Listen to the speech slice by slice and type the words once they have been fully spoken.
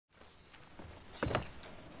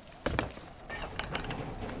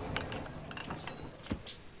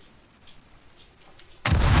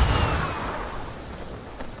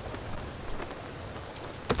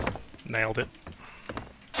Nailed it.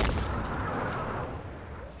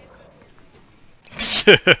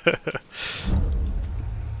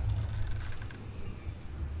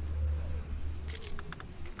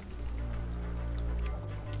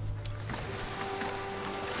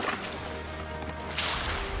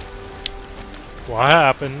 What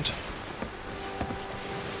happened?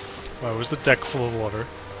 Why was the deck full of water?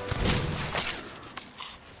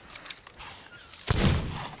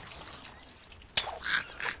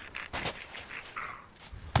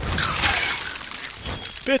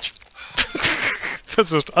 Bitch! That's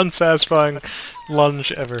the most unsatisfying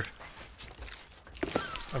lunge ever.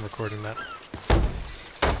 I'm recording that.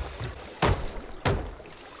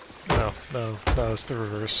 No, it's the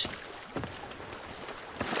reverse.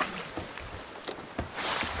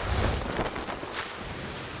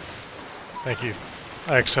 Thank you.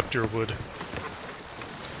 I accept your wood.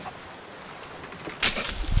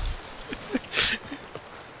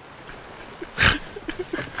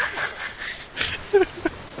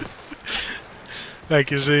 Thank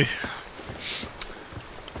you, Z.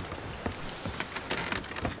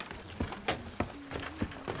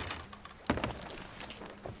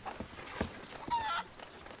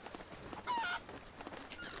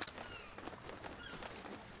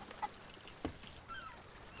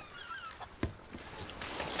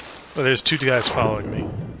 Well, there's two guys following me.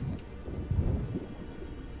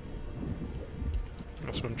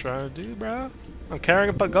 That's what I'm trying to do, bro. I'm carrying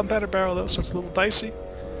a gunpowder barrel though, so it's a little dicey.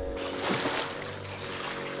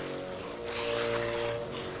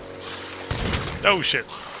 Oh shit!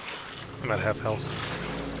 I'm at half health.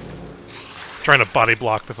 Trying to body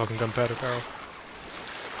block the fucking gunpowder barrel.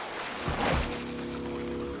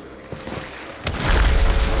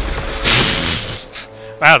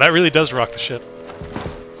 Wow, that really does rock the ship.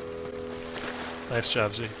 Nice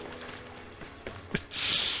job, Z.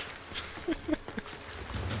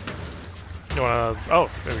 You wanna... Oh,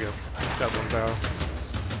 there we go. Got one barrel.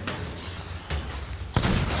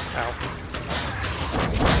 Ow.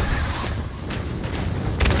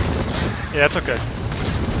 Yeah, it's okay.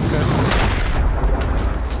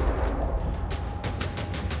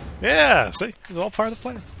 Yeah, see? It's all part of the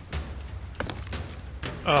plan.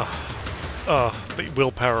 The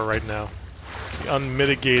willpower right now. The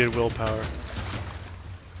unmitigated willpower.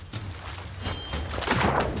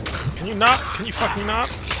 Can you not? Can you fucking not?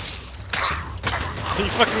 Can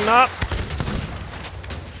you fucking not?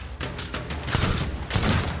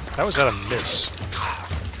 That was at a miss.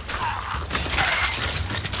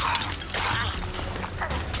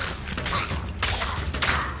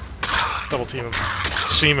 Double team him.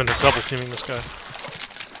 Seamen are double teaming this guy.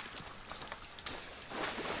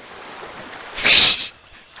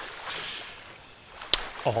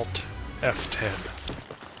 Alt F10.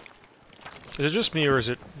 Is it just me, or does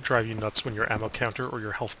it drive you nuts when your ammo counter or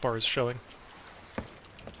your health bar is showing?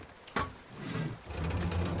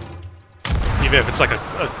 Even if it's like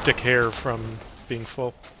a dick hair from being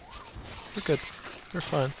full. We're good. We're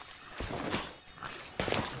fine.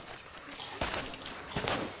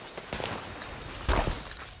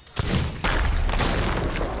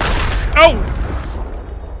 Oh!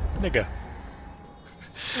 Nigga.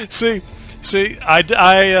 See,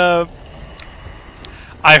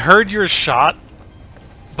 I heard your shot,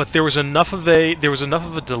 but there was enough of a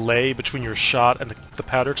delay between your shot and the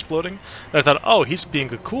powder exploding that I thought, oh, he's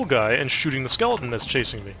being a cool guy and shooting the skeleton that's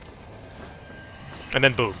chasing me. And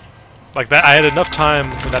then boom, like that. I had enough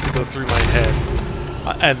time for that to go through my head,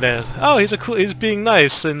 and then oh, he's being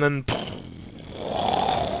nice, and then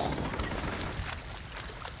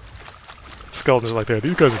skeletons are like, there.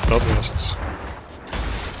 These guys are dumbasses.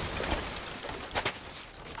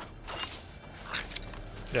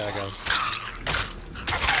 Yeah, I got him.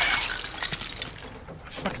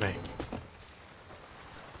 Fuck me.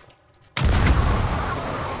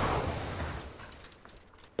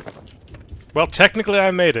 Well, technically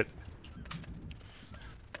I made it.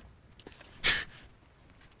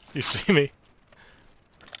 You see me?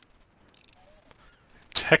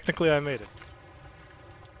 Technically I made it.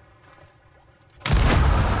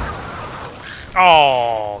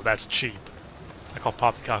 Oh, that's cheap. I call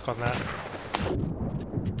poppycock on that.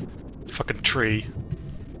 Fucking tree.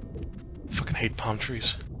 Fucking hate palm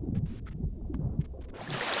trees.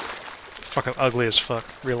 Fucking ugly as fuck.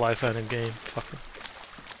 Real life and in game. Fucking.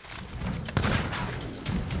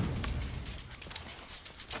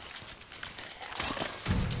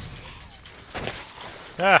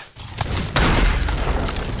 Ah!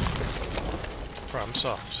 Problem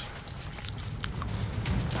solved.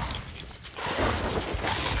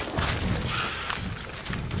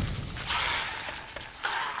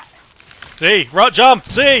 Z!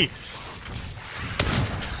 Jump! Z!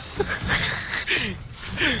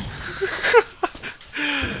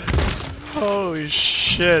 Holy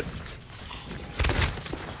shit.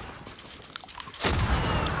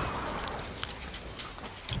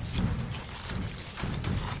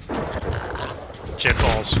 Jet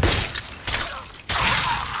balls.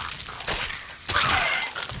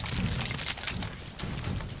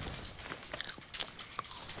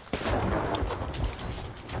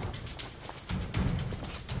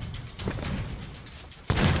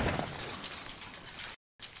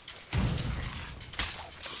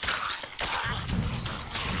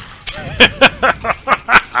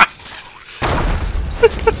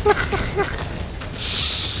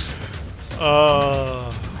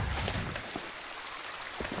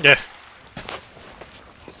 Yeah.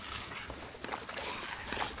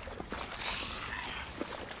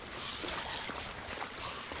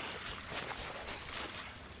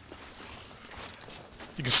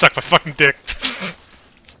 You can suck my fucking dick.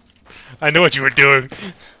 I know what you were doing.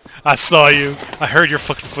 I saw you. I heard your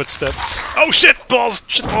fucking footsteps. Oh shit! Balls!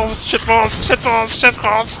 Shit balls! Shit balls! Shit balls! Shit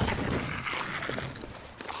balls!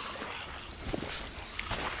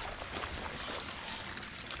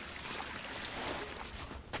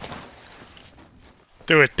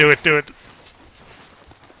 Do it! Do it! Do it!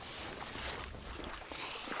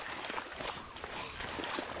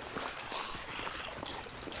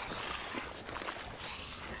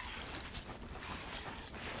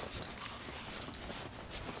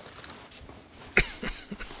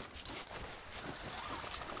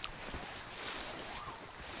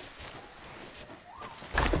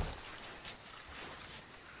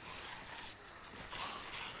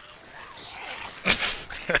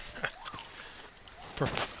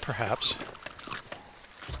 Perhaps.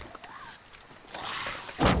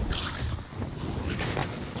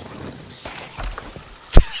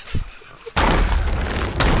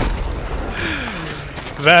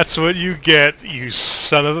 That's what you get, you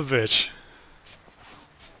son of a bitch.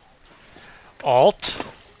 Alt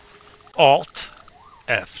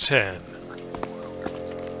F10.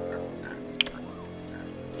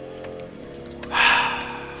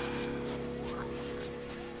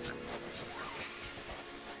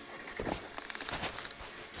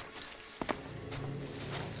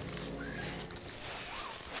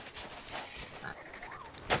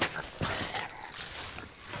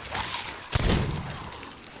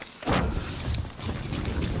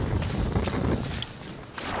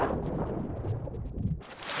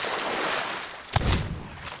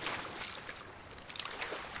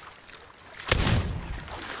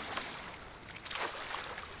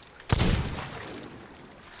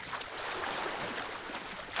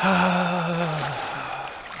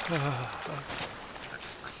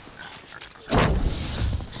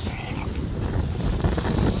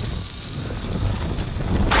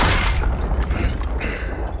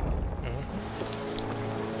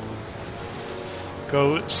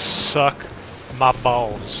 Go suck my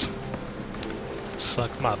balls.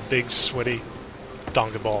 Suck my big sweaty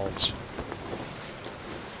donga balls.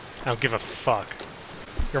 I don't give a fuck.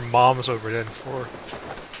 Your mom's over there for.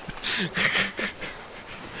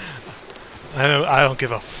 I don't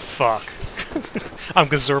give a fuck. I'm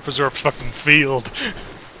Gazurp fucking field.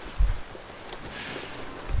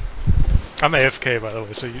 I'm AFK by the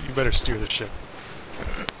way, so you better steer the ship.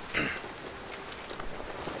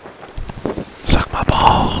 Suck my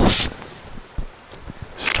balls.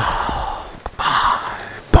 Suck my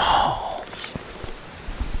balls.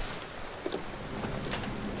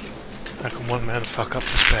 How can one man fuck up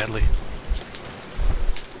this badly?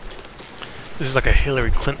 This is like a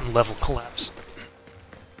Hillary Clinton level collapse.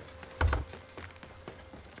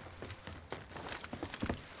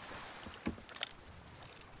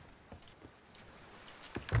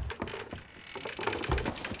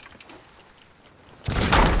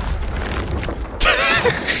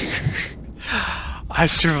 I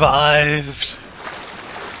survived.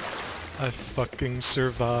 I fucking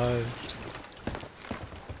survived.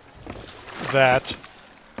 That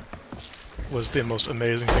was the most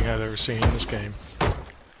amazing thing I've ever seen in this game.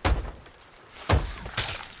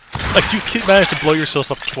 Like, you managed to blow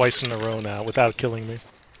yourself up twice in a row now without killing me.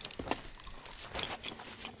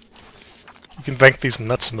 You can bank these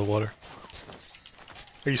nuts in the water.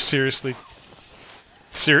 Are you seriously...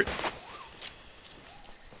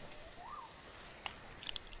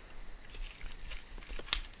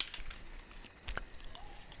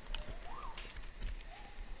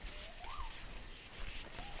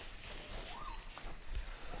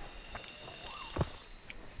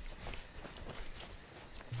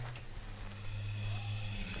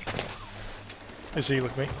 Is he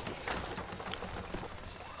with me?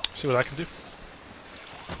 See what I can do.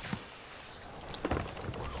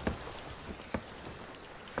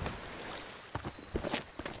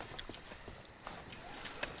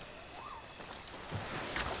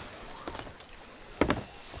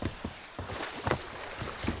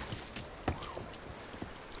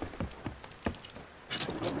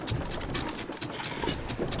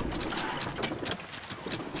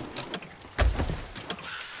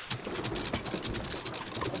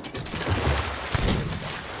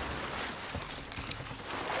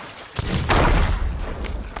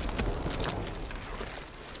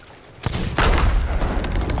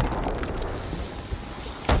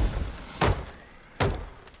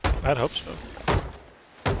 I'd hope so.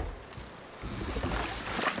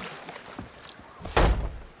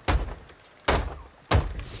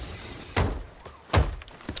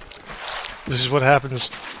 This is what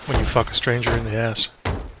happens when you fuck a stranger in the ass.